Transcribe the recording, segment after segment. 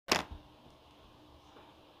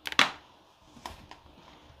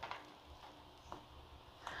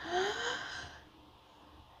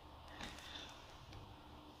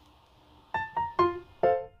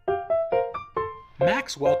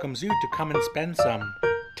Max welcomes you to come and spend some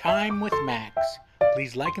time with Max.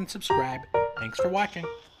 Please like and subscribe. Thanks for watching.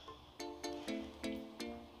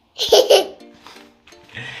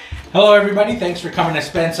 Hello everybody, thanks for coming to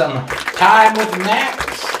spend some time with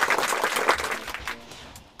Max.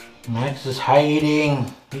 Max is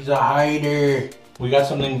hiding. He's a hider. We got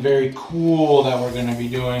something very cool that we're going to be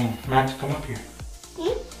doing. Max, come up here.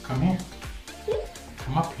 Come here.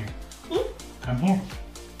 Come up here. Come here.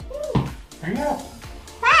 Hurry up.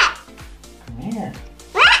 Come here.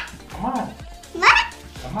 Come on.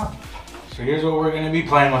 Come on. So here's what we're going to be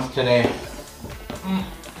playing with today.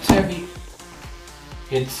 It's heavy.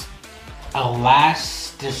 It's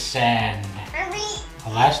ElasticSand.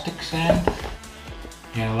 ElasticSand?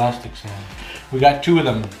 Yeah, ElasticSand. We got two of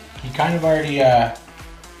them. He kind of already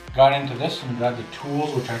got into this and got the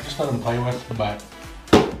tools, which I just let him play with, but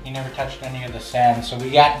he never touched any of the sand. So we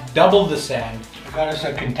got double the sand. We got us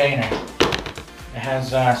a container. It has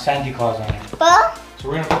Santa Claus on it. So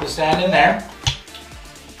we're going to put the sand in there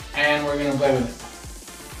and we're going to play with it.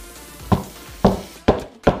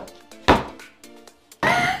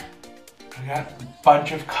 We got a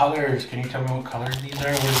bunch of colors. Can you tell me what colors these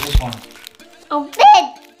are? Where's this one? Oh,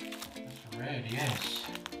 red. That's red, yes.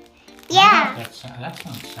 Yeah. That's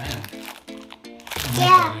not sand.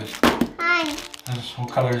 Yeah. Hi. What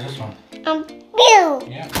color is this one? Blue.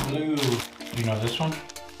 Yeah, blue. You know this one?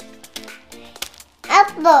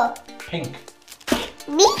 Apple. Pink.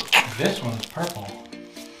 Pink. This one's purple.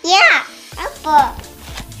 Yeah. Apple.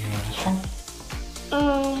 You know this one?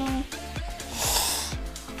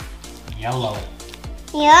 Yellow.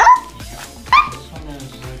 Yeah. This one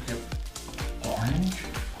is like a orange.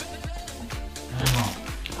 I don't know.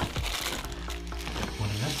 What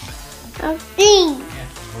is this one? Green. Yeah,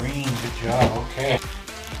 green. Good job. Okay.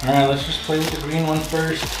 All right, let's just play with the green one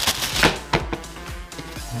first.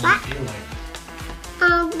 What does it feel like?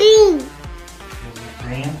 Green. Feels like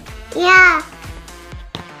green? Yeah.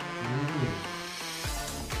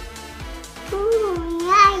 Ooh. Ooh,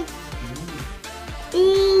 nice.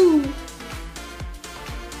 Ooh.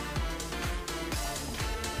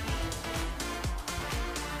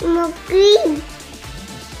 Green. No green.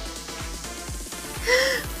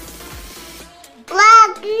 Wow,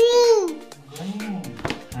 green. Green.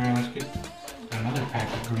 Alright, let's get another pack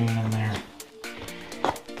of green in there.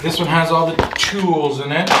 This one has all the tools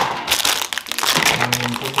in it. And we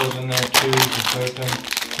can put those in there too. You can play with them.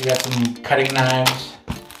 We got some cutting knives.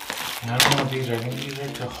 And I don't know what these are. I think these are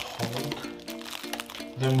to hold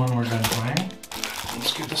them when we're done playing.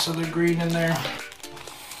 Let's get this other green in there.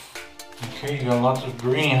 Okay, you got lots of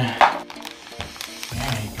green. Yeah,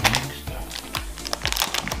 you can make stuff.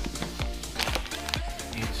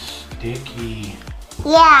 It's sticky.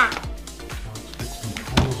 Yeah. So let's get some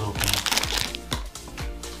tools open.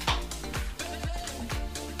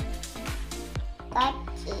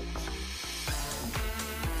 That's it.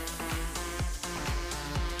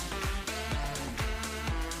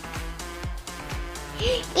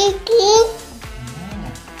 It's green.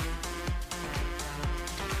 Yeah.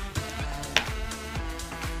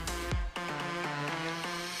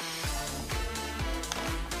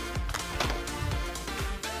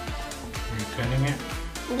 Are you cutting it?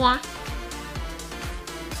 Yeah.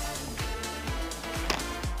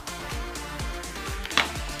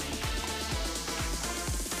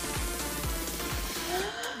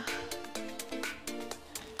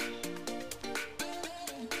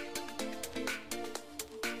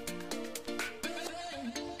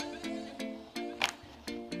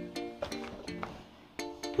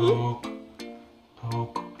 Poke,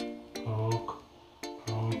 poke, poke,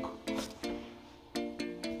 poke.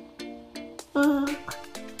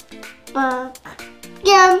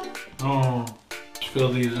 Jump. Oh, let's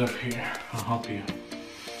fill these up here. I'll help you.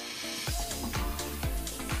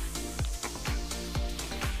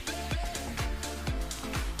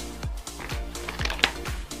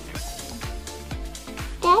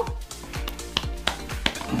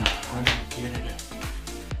 Where did you get it?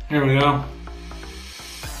 Here we go.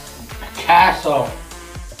 A castle.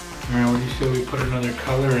 Alright, what do you say we put another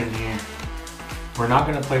color in here? We're not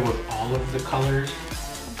going to play with all of the colors,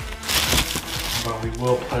 but we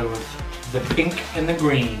will play with the pink and the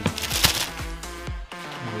green.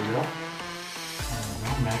 There we go. There we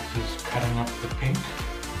go. Max is cutting up the pink.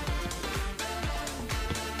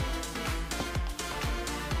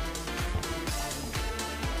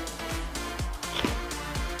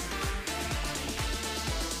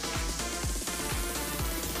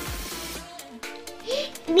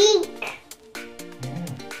 Pink.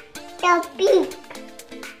 Yeah. The pink.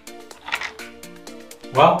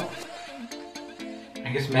 Well, I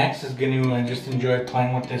guess Max is going to just enjoy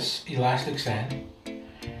playing with this ElasticSand.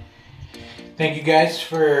 Thank you guys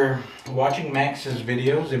for watching Max's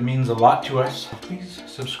videos. It means a lot to us. Please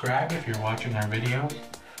subscribe if you're watching our videos.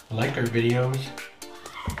 Like our videos.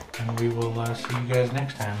 And we will see you guys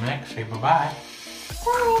next time. Max, say bye-bye.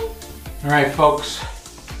 Bye. Alright folks.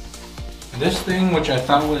 This thing, which I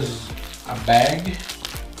thought was a bag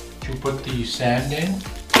to put the sand in,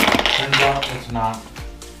 turns out it's not.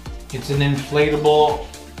 It's an inflatable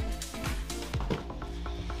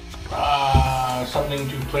something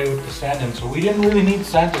to play with the sand in. So we didn't really need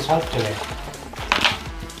Santa's help today.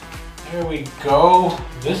 There we go.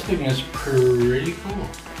 This thing is pretty cool.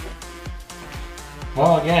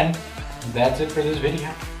 Well, again, that's it for this video.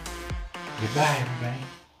 Goodbye,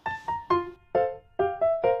 everybody.